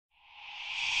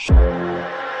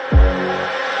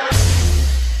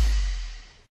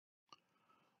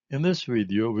In this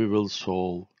video, we will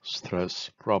solve stress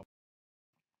problem.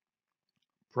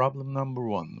 Problem number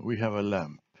 1. We have a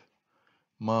lamp.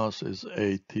 Mass is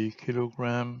 80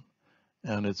 kilogram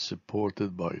and it's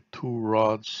supported by 2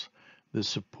 rods. The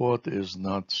support is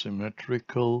not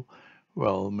symmetrical,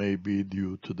 well, maybe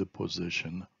due to the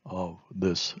position of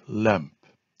this lamp.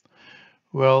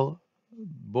 Well,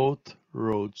 both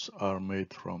rods are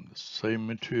made from the same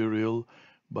material,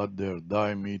 but their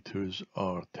diameters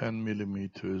are 10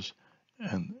 millimeters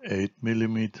and 8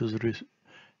 millimeters,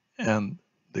 and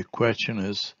the question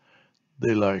is,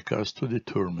 they like us to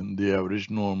determine the average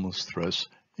normal stress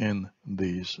in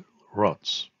these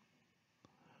rods.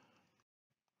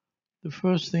 The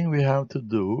first thing we have to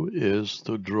do is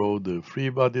to draw the free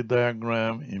body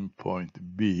diagram in point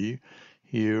B.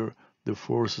 Here, the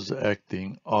forces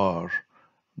acting are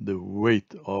the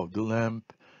weight of the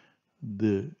lamp,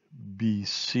 the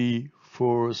BC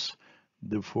force,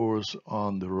 the force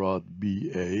on the rod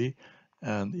BA,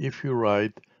 and if you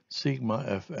write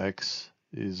sigma Fx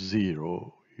is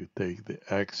 0, you take the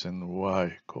x and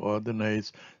y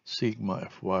coordinates, sigma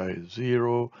Fy is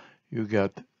 0, you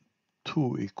get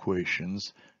two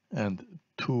equations and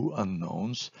two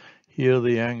unknowns. Here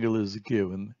the angle is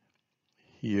given.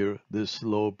 Here the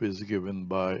slope is given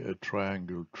by a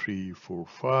triangle 3, 4,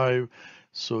 5.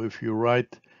 So if you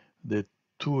write the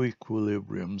two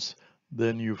equilibriums,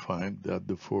 then you find that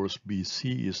the force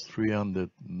BC is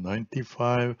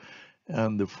 395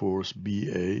 and the force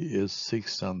BA is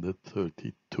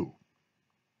 632.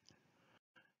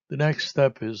 The next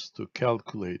step is to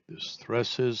calculate the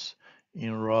stresses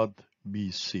in rod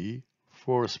BC,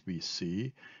 force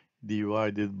BC,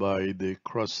 divided by the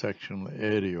cross-sectional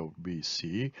area of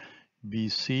BC.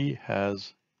 BC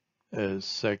has a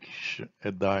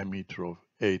diameter of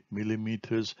 8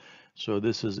 millimeters, so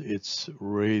this is its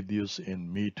radius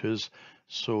in meters,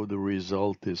 so the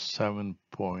result is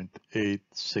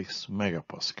 7.86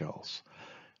 megapascals.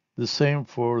 The same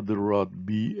for the rod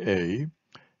BA,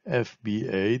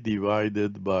 FBA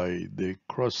divided by the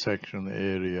cross-sectional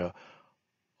area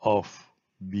of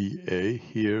BA.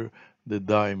 Here the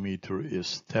diameter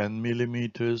is 10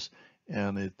 millimeters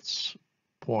and it's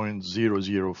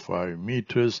 0.005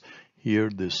 meters. Here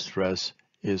the stress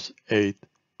is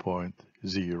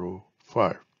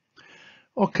 8.05.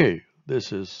 Okay,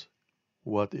 this is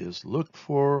what is looked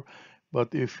for,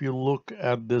 but if you look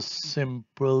at this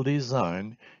simple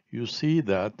design, you see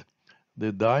that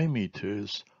the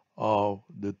diameters of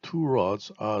the two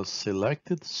rods are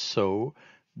selected so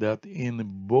that in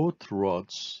both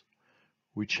rods,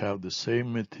 which have the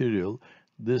same material,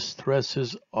 the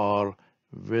stresses are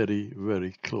very,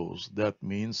 very close. That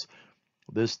means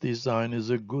this design is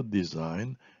a good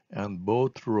design and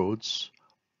both rods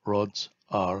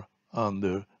are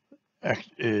under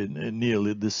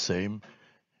nearly the same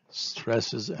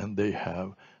stresses and they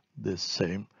have the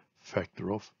same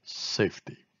factor of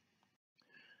safety.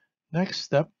 Next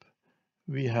step,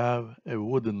 we have a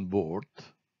wooden board,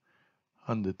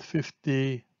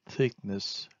 150,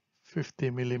 thickness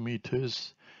 50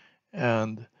 millimeters,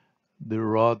 and the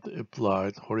rod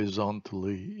applied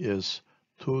horizontally is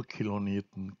 2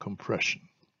 kilonewton compression.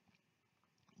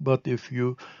 But if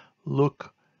you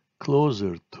look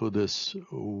closer to this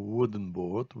wooden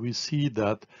board, we see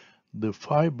that the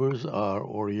fibers are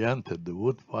oriented, the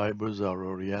wood fibers are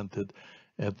oriented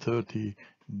at 30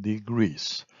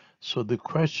 degrees. So the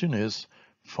question is,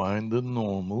 find the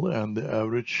normal and the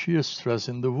average shear stress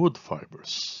in the wood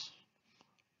fibers.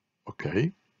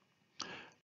 Okay.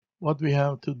 What we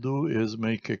have to do is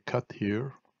make a cut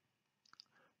here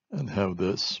and have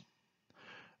this.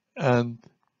 And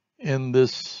in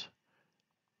this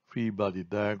free body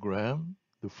diagram,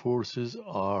 the forces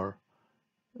are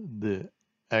the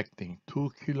acting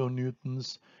 2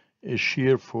 kilonewtons, a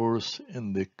shear force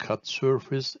in the cut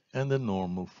surface, and a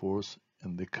normal force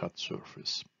in the cut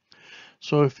surface.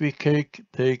 So if we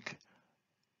take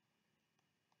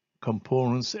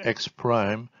components x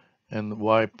prime and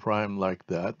y prime like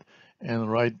that,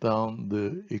 and write down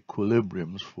the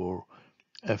equilibriums for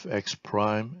fx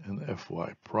prime and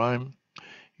fy prime,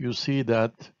 you see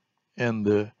that in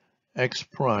the x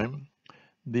prime,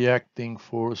 the acting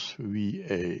force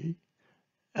VA,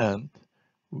 and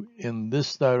in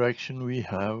this direction we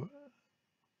have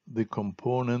the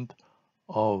component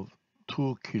of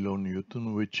 2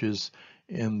 kilonewton, which is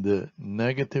in the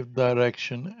negative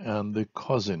direction and the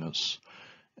cosinus.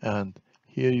 And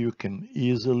here you can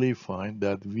easily find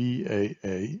that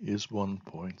VAA is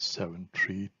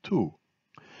 1.732.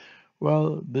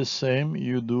 Well, the same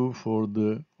you do for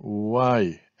the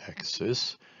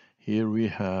y-axis. Here we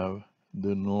have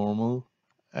the normal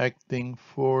acting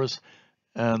force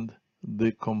and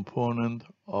the component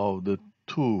of the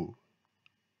 2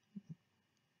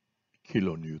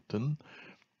 kilonewton,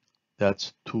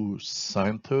 that's 2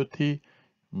 sine 30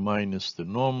 minus the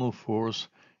normal force,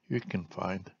 you can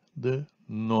find the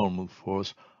normal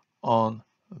force on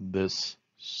this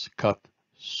cut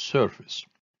surface.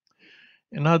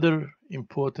 Another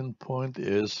important point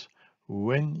is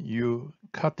when you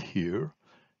cut here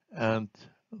and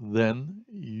then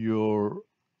your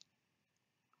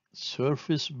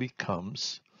surface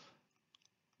becomes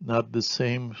not the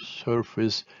same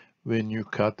surface when you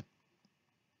cut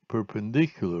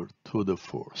perpendicular to the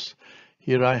force.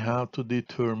 Here I have to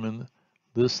determine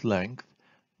this length.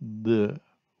 The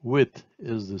width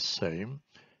is the same.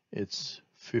 It's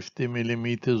 50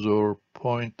 millimeters or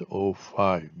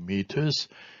 0.05 meters,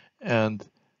 and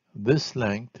this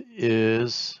length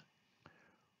is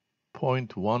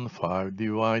 0.15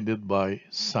 divided by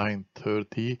sine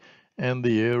 30, and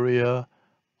the area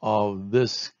of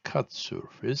this cut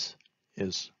surface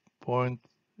is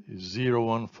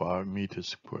 0.015 meters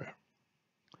square.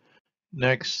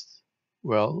 Next,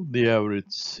 well, the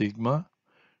average sigma,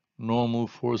 normal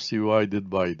force divided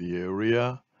by the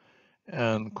area,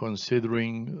 and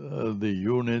considering the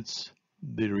units,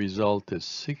 the result is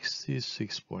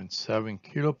 66.7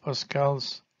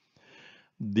 kilopascals.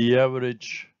 The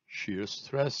average shear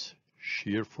stress,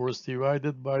 shear force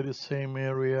divided by the same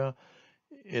area,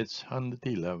 it's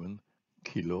 111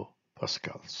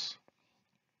 kilopascals.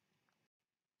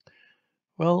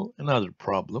 Well, another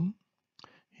problem.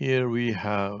 Here we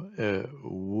have a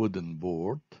wooden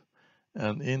board,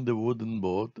 and in the wooden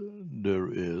board there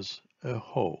is a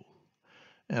hole,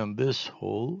 and this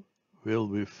hole will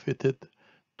be fitted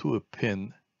to a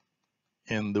pin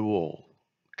in the wall.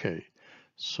 Okay,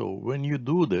 so when you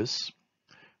do this,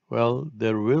 well,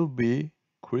 there will be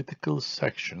critical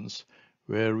sections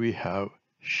where we have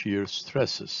shear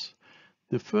stresses.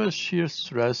 The first shear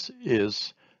stress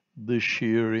is the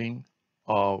shearing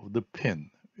of the pin,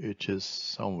 which is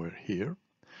somewhere here.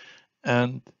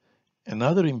 And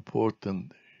another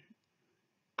important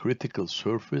critical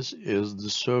surface is the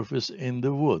surface in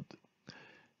the wood.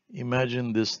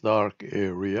 Imagine this dark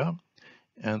area,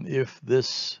 and if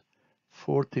this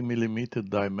 40 millimeter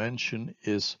dimension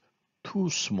is too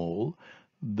small,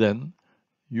 then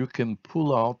you can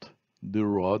pull out the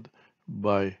rod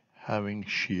by having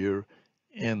shear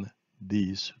in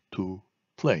these two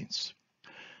planes.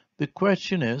 The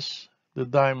question is, the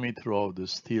diameter of the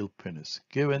steel pin is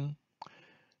given,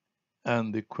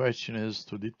 and the question is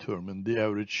to determine the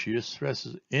average shear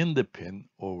stresses in the pin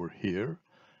over here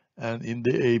and in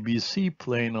the ABC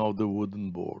plane of the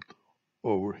wooden board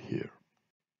over here.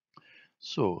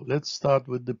 So let's start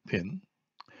with the pin.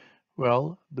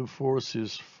 Well, the force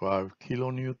is 5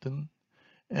 kilonewton,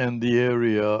 and the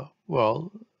area,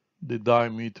 well, the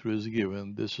diameter is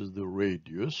given. This is the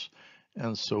radius,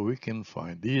 and so we can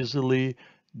find easily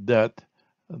that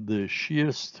the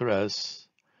shear stress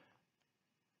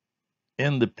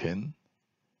in the pin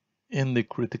in the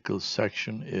critical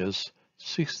section is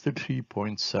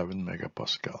 63.7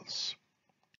 megapascals.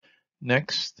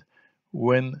 Next,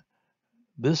 when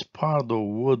this part of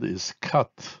wood is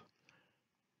cut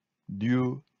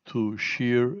due to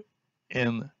shear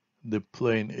in the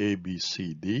plane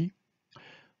ABCD,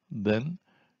 then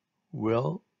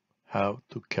we'll have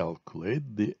to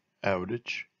calculate the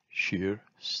average shear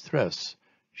stress,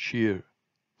 shear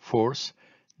force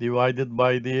divided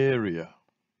by the area.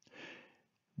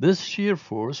 This shear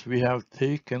force we have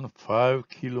taken 5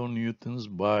 kilonewtons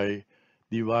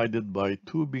divided by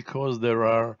 2 because there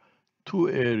are two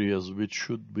areas which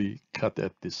should be cut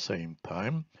at the same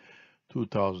time.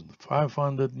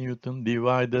 2,500 Newton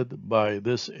divided by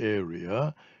this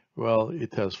area, well,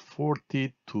 it has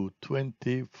 40 to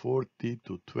 20, 40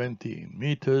 to 20 in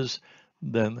meters,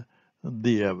 then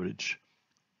the average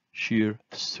shear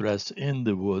stress in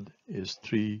the wood is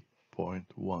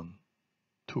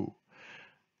 3.12.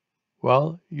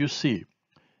 Well, you see,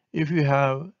 if you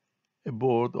have a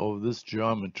board of this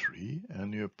geometry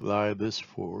and you apply this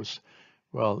force,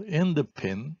 well, in the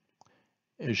pin,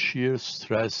 a shear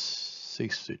stress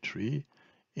 63,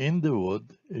 in the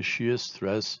wood, a shear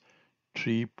stress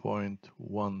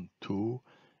 3.12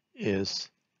 is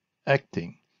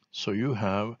acting. So you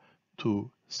have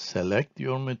to select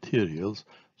your materials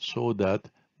so that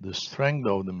the strength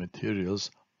of the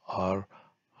materials are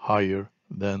higher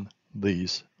than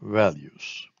these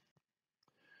values.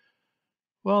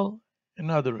 Well,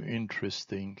 another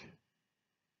interesting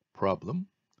problem.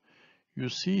 You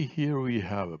see here we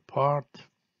have a part.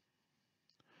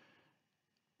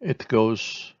 It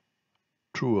goes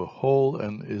through a hole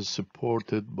and is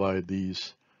supported by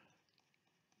these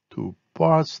two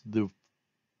parts, the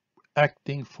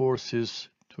acting force is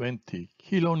 20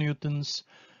 kilonewtons,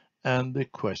 and the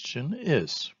question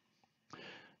is,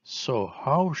 so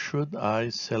how should I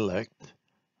select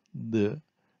the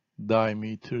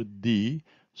diameter D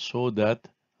so that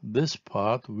this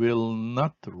part will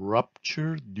not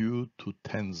rupture due to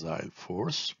tensile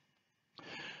force?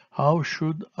 How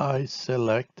should I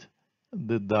select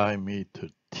the diameter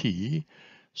T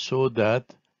so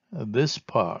that this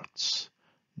parts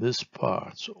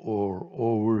or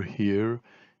over here,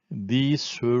 these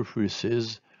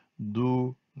surfaces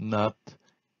do not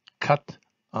cut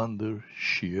under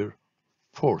shear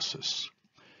forces?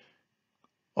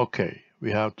 Okay,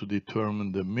 we have to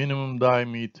determine the minimum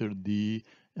diameter D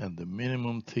and the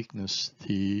minimum thickness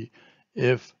T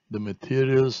if the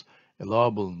material's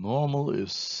allowable normal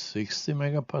is 60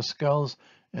 megapascals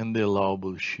and the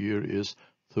allowable shear is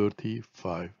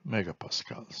 35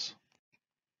 megapascals.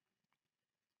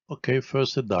 Okay,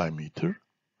 first the diameter.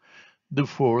 The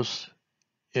force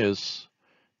is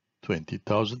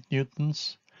 20,000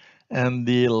 newtons and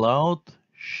the allowed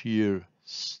shear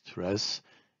stress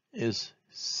is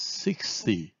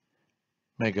 60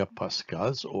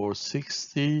 megapascals or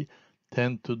 60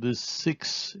 10 to the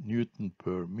 6 Newton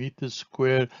per meter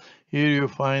square. Here you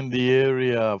find the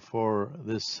area for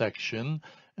this section,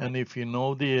 and if you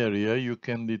know the area, you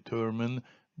can determine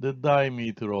the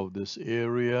diameter of this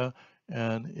area,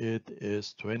 and it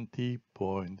is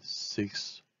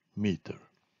 20.6 meter.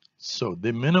 So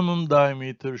the minimum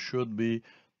diameter should be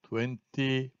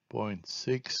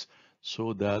 20.6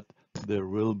 so that there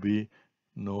will be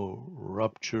no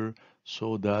rupture,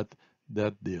 so that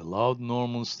the allowed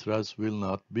normal stress will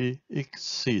not be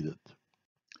exceeded.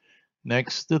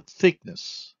 Next, the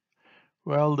thickness.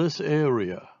 Well, the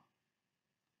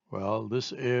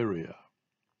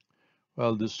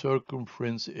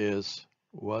circumference is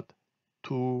what?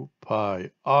 2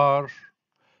 pi r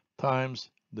times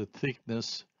the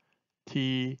thickness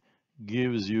T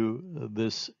gives you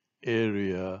this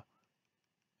area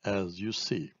as you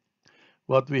see.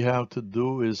 What we have to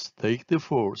do is take the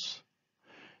force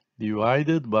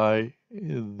divided by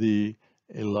the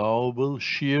allowable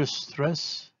shear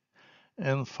stress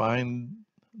and find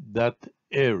that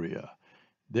area.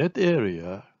 That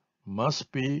area must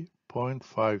be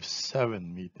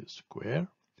 0.57 meters square,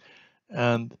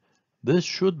 and this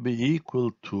should be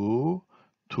equal to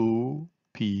 2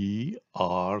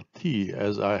 PRT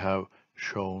as I have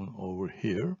shown over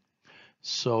here.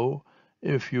 So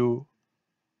if you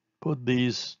put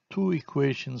these two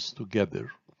equations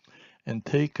together and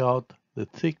take out the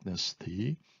thickness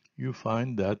T, you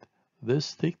find that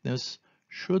this thickness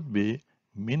should be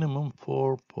minimum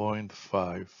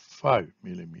 4.55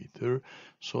 millimeter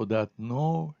so that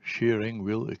no shearing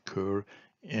will occur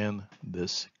in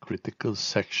this critical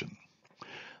section.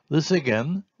 This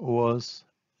again was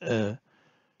a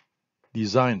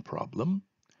design problem.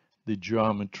 The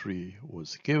geometry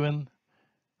was given,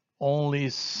 only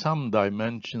some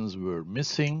dimensions were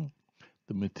missing.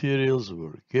 The materials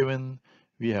were given.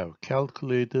 We have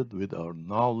calculated with our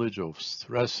knowledge of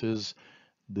stresses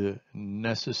the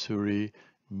necessary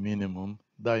minimum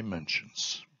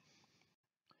dimensions.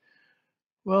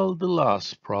 Well, the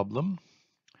last problem.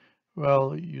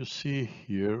 Well, you see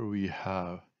here we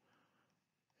have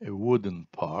a wooden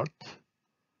part.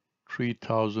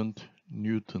 3000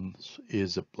 newtons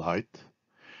is applied.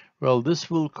 Well, this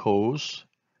will cause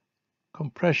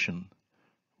compression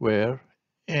where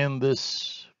in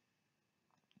this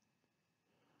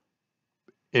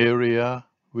area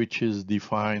which is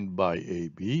defined by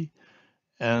AB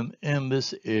and in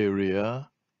this area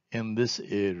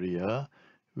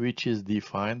which is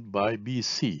defined by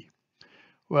BC.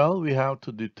 Well, we have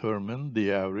to determine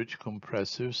the average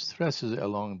compressive stresses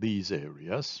along these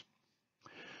areas.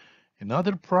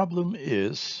 Another problem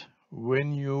is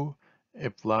when you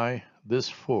apply this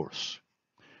force.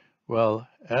 Well,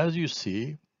 as you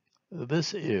see,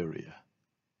 this area.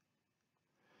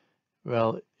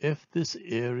 Well, if this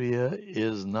area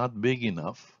is not big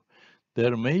enough,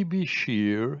 there may be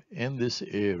shear in this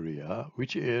area.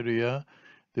 Which area?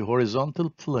 The horizontal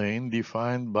plane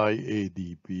defined by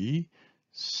ADB.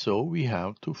 So we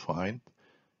have to find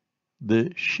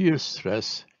the shear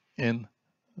stress in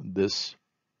this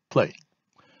plane.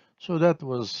 So that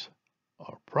was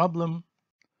our problem.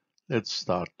 Let's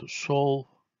start to solve.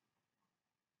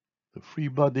 The free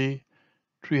body,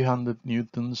 300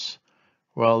 newtons.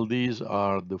 Well, these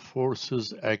are the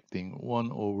forces acting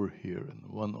one over here and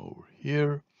one over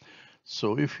here.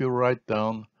 So if you write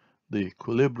down the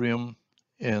equilibrium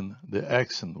in the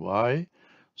X and Y,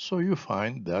 So you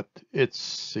find that it's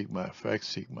sigma fx,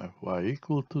 sigma fy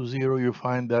equal to 0. You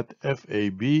find that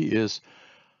FAB is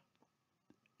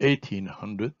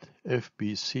 1800,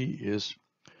 FBC is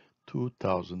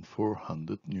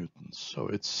 2400 newtons. So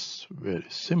it's very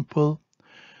simple.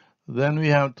 Then we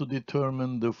have to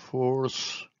determine the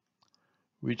force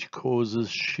which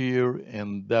causes shear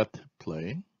in that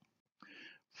plane.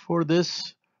 For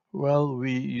this, well,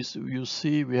 you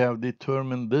see we have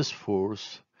determined this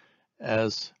force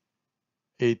as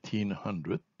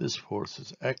 1800. This force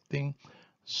is acting,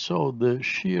 so the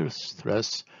shear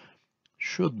stress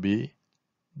should be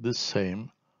the same,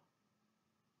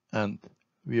 and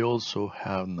we also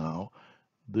have now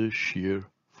the shear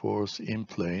force in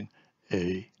plane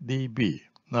ADB.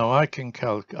 Now I can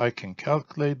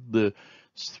calculate the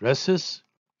stresses.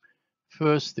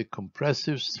 First, the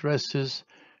compressive stresses,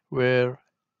 where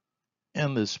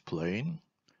in this plane,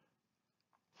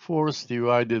 force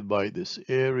divided by this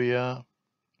area.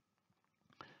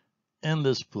 In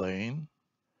this plane,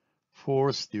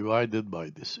 force divided by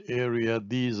this area.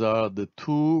 These are the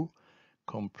two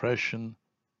compression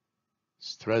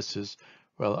stresses.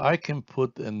 Well, I can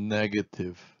put a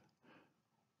negative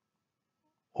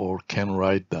or can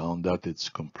write down that it's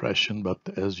compression, but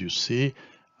as you see,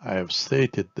 I have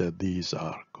stated that these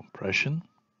are compression.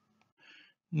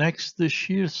 Next, the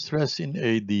shear stress in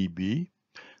ADB.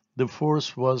 The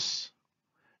force was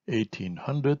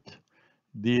 1800.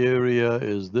 The area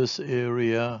is this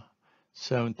area,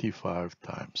 75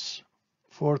 times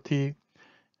 40,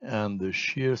 and the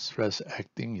shear stress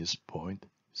acting is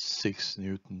 0.6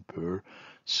 Newton per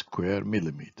square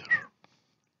millimeter.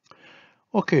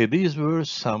 Okay, these were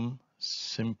some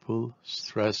simple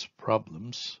stress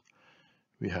problems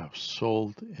we have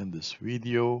solved in this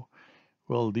video.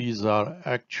 Well, these are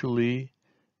actually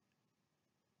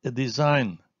a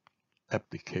design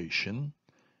application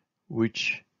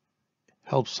which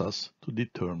helps us to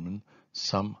determine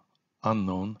some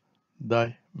unknown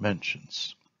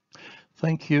dimensions.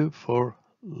 Thank you for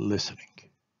listening.